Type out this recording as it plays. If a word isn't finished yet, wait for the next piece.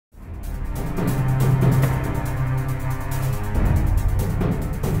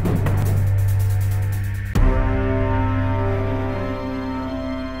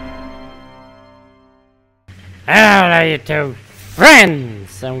Hello YouTube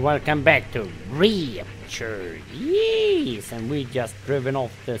friends and welcome back to Rapture. Yes, and we just driven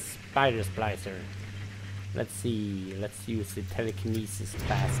off the spider splicer. Let's see, let's use the telekinesis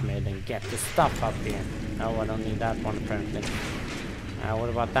plasmid and get the stuff up here. No, I don't need that one apparently. What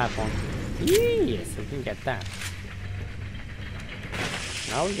about that one? Yes, we can get that.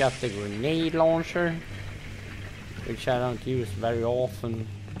 Now we got the grenade launcher, which I don't use very often.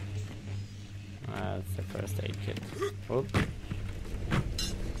 That's the first aid kit. Oops.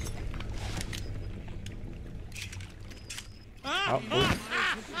 Oh, oops.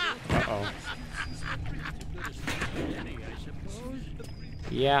 Uh-oh.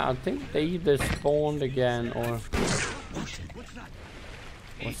 Yeah, I think they either spawned again or...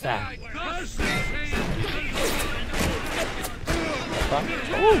 What's that?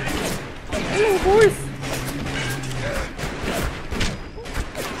 Oh! Hello, boys!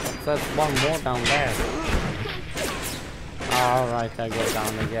 There's one more down there. Alright, I go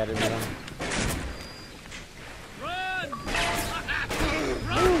down and get it then. Run!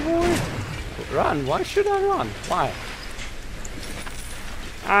 Oh boy! Run? Why should I run? Why?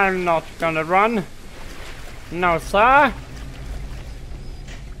 I'm not gonna run. No, sir.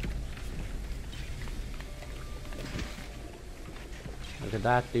 Look at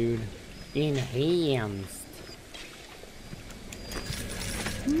that, dude. Enhanced.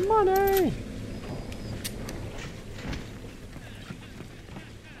 Money!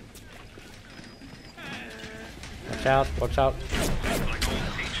 Watch out, watch out.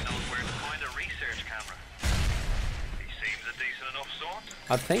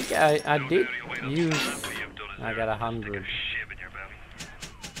 I think I did use... I got 100.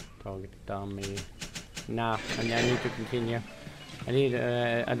 Target dummy. Nah, I need to continue. I need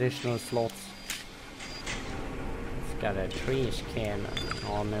additional slots. It's got a trash can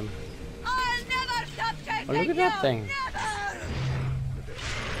on him. Oh, look at that thing.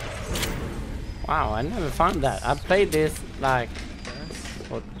 Wow, I never found that. I played this like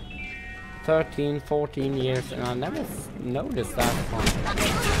what, 13, 14 years and I never noticed that one.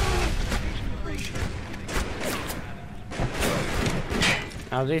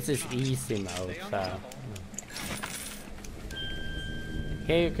 Now this is easy mode, so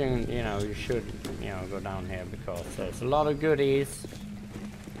here you can, you should, go down here because there's a lot of goodies,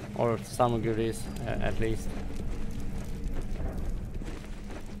 or some goodies at least.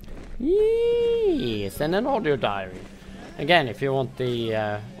 Yes, and an audio diary. Again, if you want the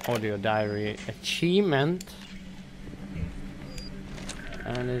audio diary achievement,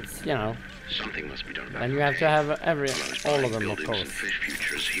 and it's, something must be done about then you have to have all of them, of course. Fish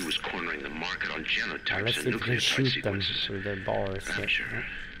futures, he was cornering the market on genotypes. Let's see if we can shoot them through their bars. Rapture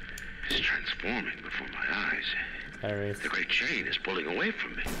is transforming before my eyes. There is. The great chain is pulling away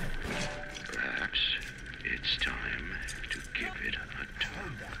from me. Perhaps it's time to give it a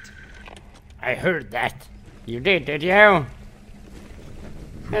turn. I heard that. You did you?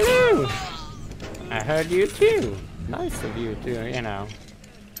 Hello. I heard you too. Nice of you to,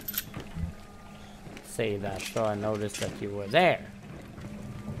 say that, so I noticed that you were there.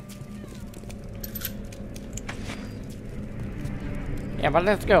 Yeah, but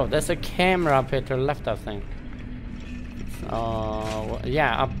let's go. There's a camera up here to the left, I think.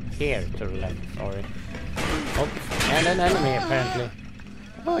 Yeah, up here to the left, sorry. Oops, and an enemy apparently.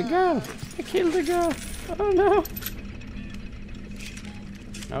 Oh, a girl! I killed a girl! Oh no!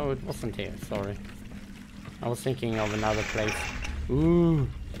 No, it wasn't here, sorry. I was thinking of another place. Ooh!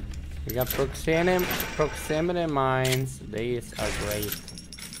 We got proximity mines. These are great.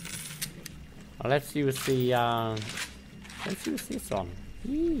 Well, let's use the let's use this one.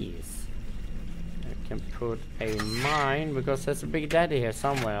 Yes. I can put a mine because there's a big daddy here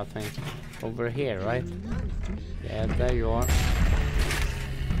somewhere, I think. Over here, right? Yeah, there you are.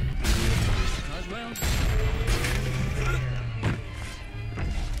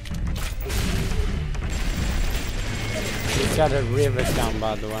 He's got a river down,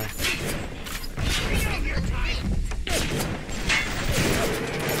 by the way.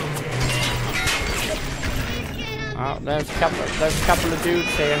 Oh, there's a couple of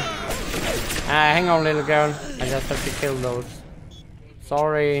dudes here. Hang on, little girl. I just have to kill those.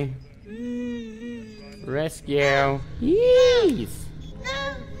 Sorry. Rescue. Yes.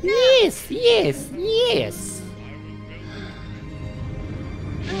 Yes, yes, yes.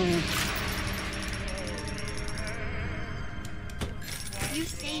 You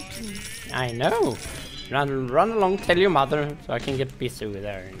saved me. I know. Run along, tell your mother, so I can get busy with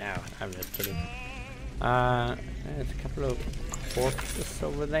her now. I'm just kidding. There's a couple of corpses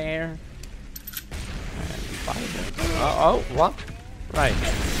over there. Oh, what? Right.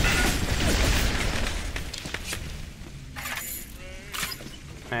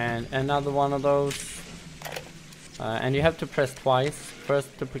 And another one of those. And you have to press twice.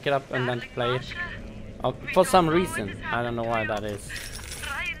 First to pick it up and then to play it. Oh, for some reason. I don't know why that is.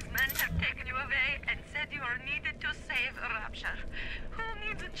 Ryan's men have taken you away and said you are needed to save Rapture. Who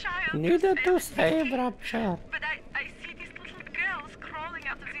needs a child Needed to save? save Rapture. But I see these little girls crawling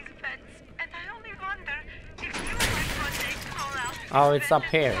out of these vents, and I only wonder if you might one day crawl out. Oh, it's up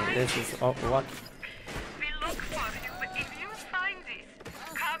here. This is what? We look for you, but if you find this,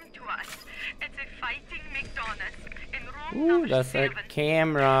 come to us. It's a fighting McDonald's in room Ooh, number that's a 7.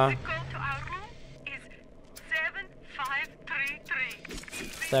 camera. The code to our room is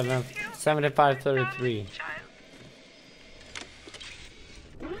 7533. 7533. Child.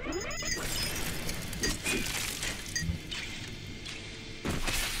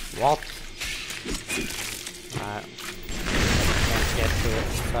 What? I can't get to it,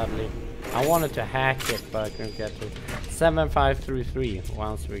 sadly. I wanted to hack it, but I couldn't get to it. 7533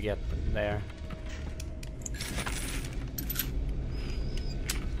 once we get there.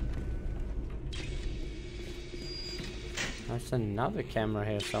 There's another camera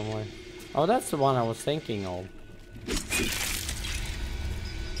here somewhere. Oh, that's the one I was thinking of.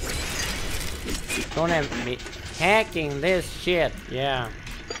 Don't have me hacking this shit, yeah.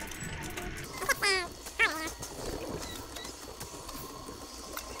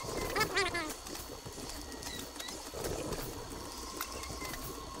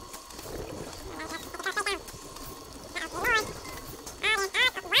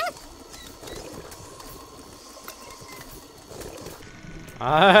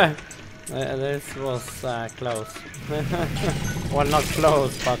 This was close. Well, not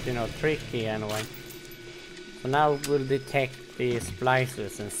close, but you know, tricky anyway. So now we'll detect the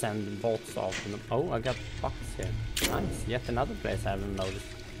splicers and send bolts off them. Oh, I got boxes here. Nice, yet another place I haven't noticed.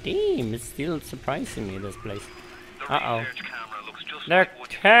 Damn, it's still surprising me, this place. Uh-oh. The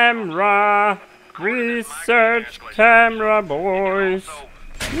camera! Research camera, boys!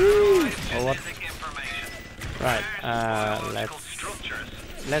 Woo. Oh, what? Right,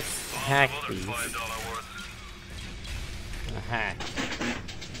 let's hack these. Hack.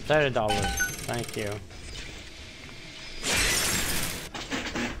 $30, thank you.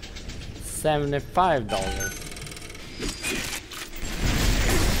 $75.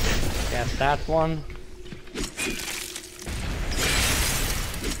 Get that one.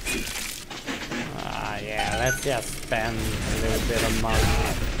 Yeah, let's just spend a little bit of money.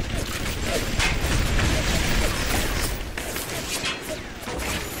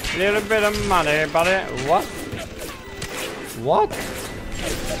 Little bit of money, buddy. What? What?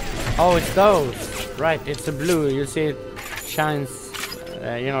 Oh, it's those. Right, it's a blue. You see it shines,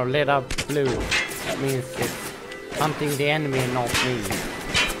 you know, lit up blue. That means it's hunting the enemy and not me.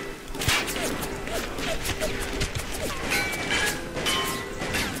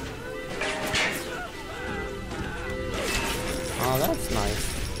 Oh, that's nice.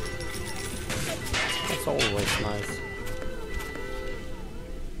 That's always nice.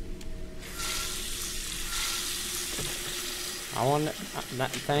 I want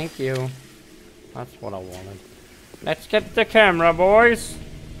that. Thank you. That's what I wanted. Let's get the camera, boys.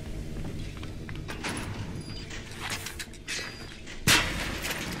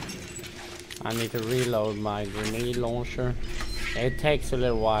 I need to reload my grenade launcher. It takes a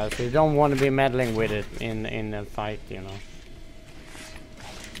little while, so you don't want to be meddling with it in a fight, you know.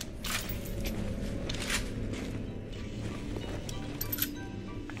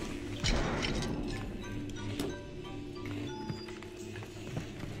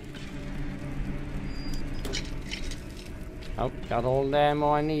 Oh, got all the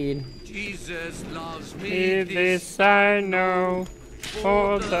ammo I need. Jesus loves me, This I know,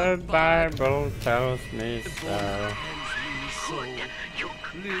 for the Bible tells me so.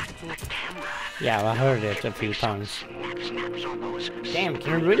 Yeah, I heard it a few times. Damn,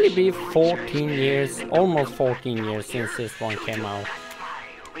 can it really be 14 years, almost 14 years since this one came out?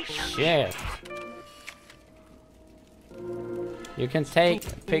 Shit. You can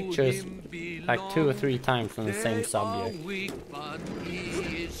take pictures like 2 or 3 times on the same subject.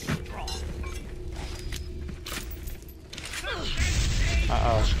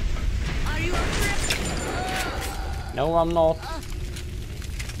 Uh-oh. No, I'm not.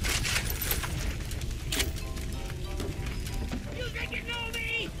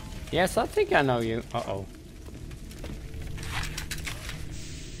 Yes, I think I know you. Uh-oh.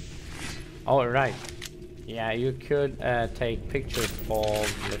 Oh, right. Yeah, you could take pictures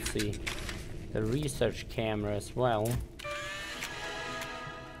of, let's see, the research camera as well.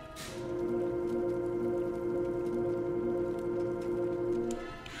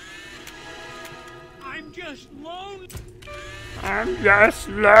 I'm just lonely. I'm Yes,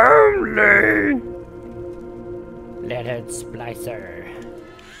 lonely. Leadhead splicer.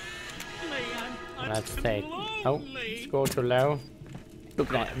 Let's take. Oh, let's go to low.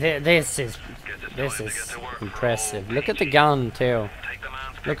 Look at that. This is impressive. Look at the gun too.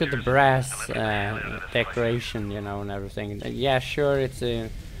 Look at the brass decoration, you know, and everything. Yeah, sure, it's a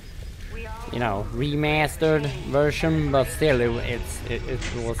remastered version, but still, it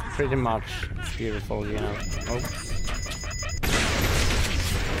was pretty much beautiful, you know. Oh.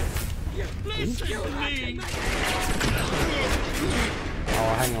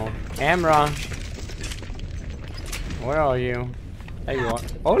 Oh, hang on. Camera! Where are you? There you are.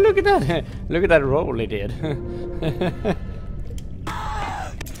 Oh, look at that! Look at that roll he did.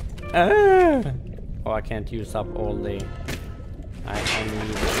 Ah! Oh, I can't use up all the... I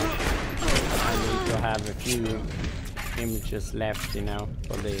need to have a few images left, you know,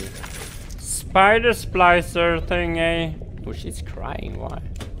 for the spider splicer thingy. Oh, she's crying, why?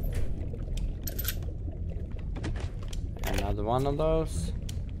 Another one of those.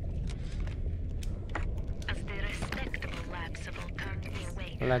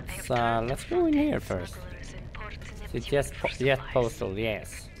 Let's go in here first. It's just postal,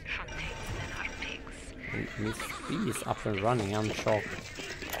 yes. Miss B is up and running, I'm shocked.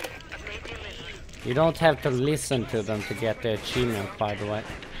 You don't have to listen to them to get the achievement, by the way.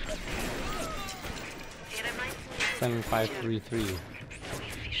 7533.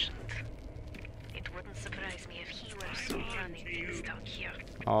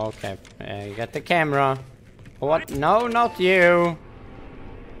 Okay, you got the camera. What? No, not you.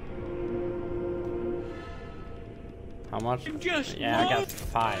 How much? Yeah, I got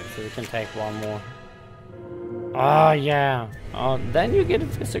 5, so we can take one more. Oh, yeah. Oh, then you get a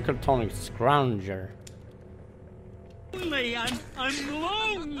physical tonic scrounger. I'm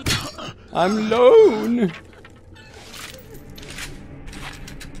alone. I'm alone.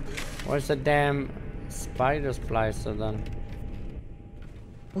 Where's the damn spider splicer then?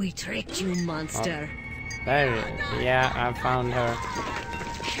 We tricked you, monster. Oh, there, yeah, I found her.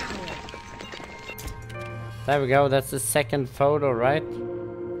 There we go. That's the second photo, right?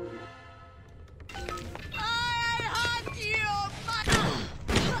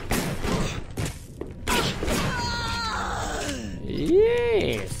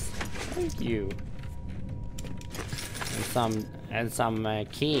 Yes, thank you. And some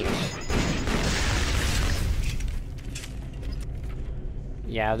keys.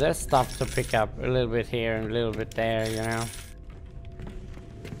 Yeah, there's stuff to pick up a little bit here and a little bit there, you know.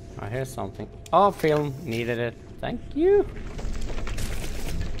 Oh, here's something. Oh, film, needed it. Thank you.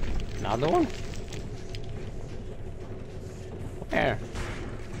 Another one. Where?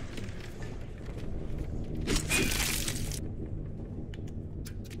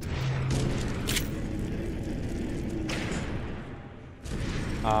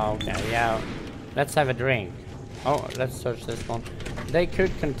 Oh, okay, yeah. Let's have a drink. Oh, let's search this one. They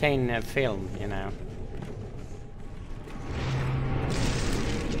could contain a film, you know.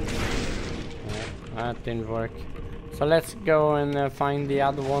 Yeah, that didn't work. So let's go and find the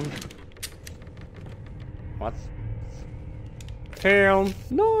other one. What? Film.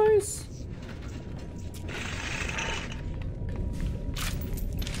 Nice.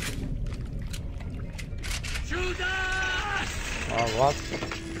 Shoot us! Oh, what?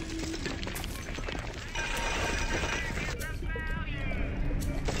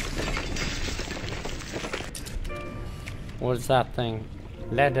 What's that thing?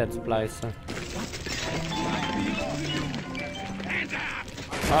 Leadhead splicer.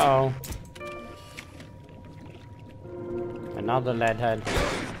 Uh-oh. Another leadhead.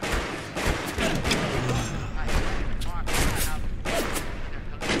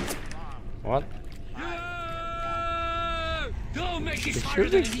 What? Don't make it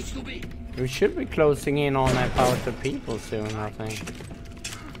We should be closing in on that power to people soon, I think.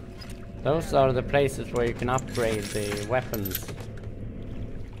 Those are the places where you can upgrade the weapons.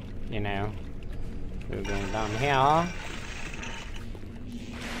 You know. We're going down here.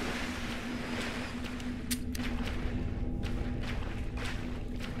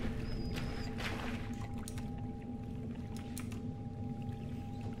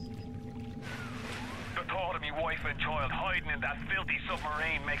 The thought of me wife and child hiding in that filthy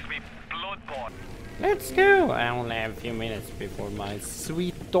submarine makes me blood boil. Let's go! I only have a few minutes before my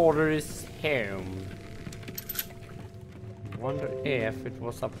sweet daughter is home. Wonder if it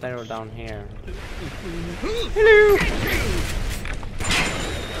was up there or down here. Hello!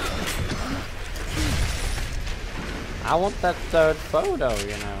 I want that third photo,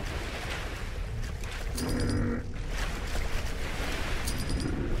 you know.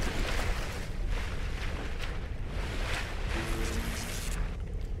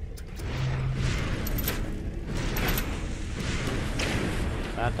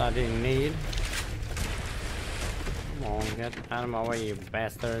 that I didn't need. Come on, get out of my way, you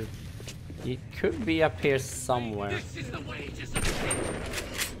bastard. It could be up here somewhere.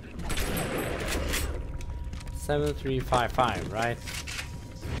 7355, right?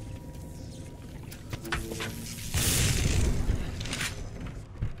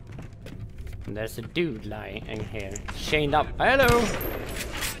 And there's a dude lying in here, chained up. Hello!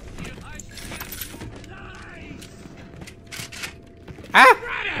 Ah!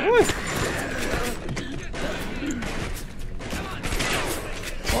 Ooh.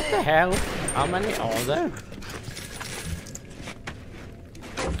 What the hell? How many are there?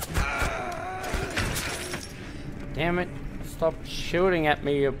 Damn it. Stop shooting at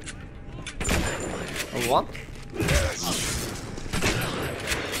me, you... What?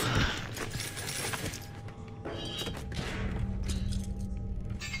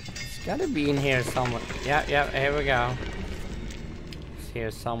 It's gotta be in here somewhere. Yeah, here we go. It's here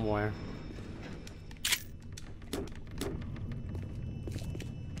somewhere.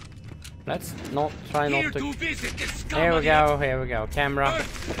 Let's not try not to... Here we go, camera.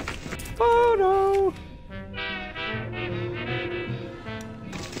 Photo!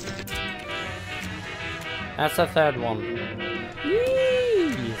 That's the third one.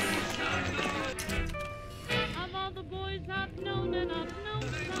 Yeesh.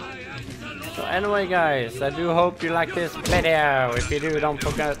 So anyway guys, I do hope you like this video. If you do, don't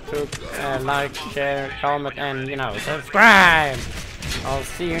forget to like, share, comment and, you know, subscribe. I'll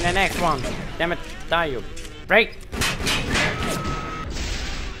see you in the next one. Damn it, die you. Break!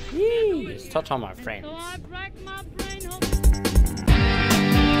 Yeesh, touch on my friends.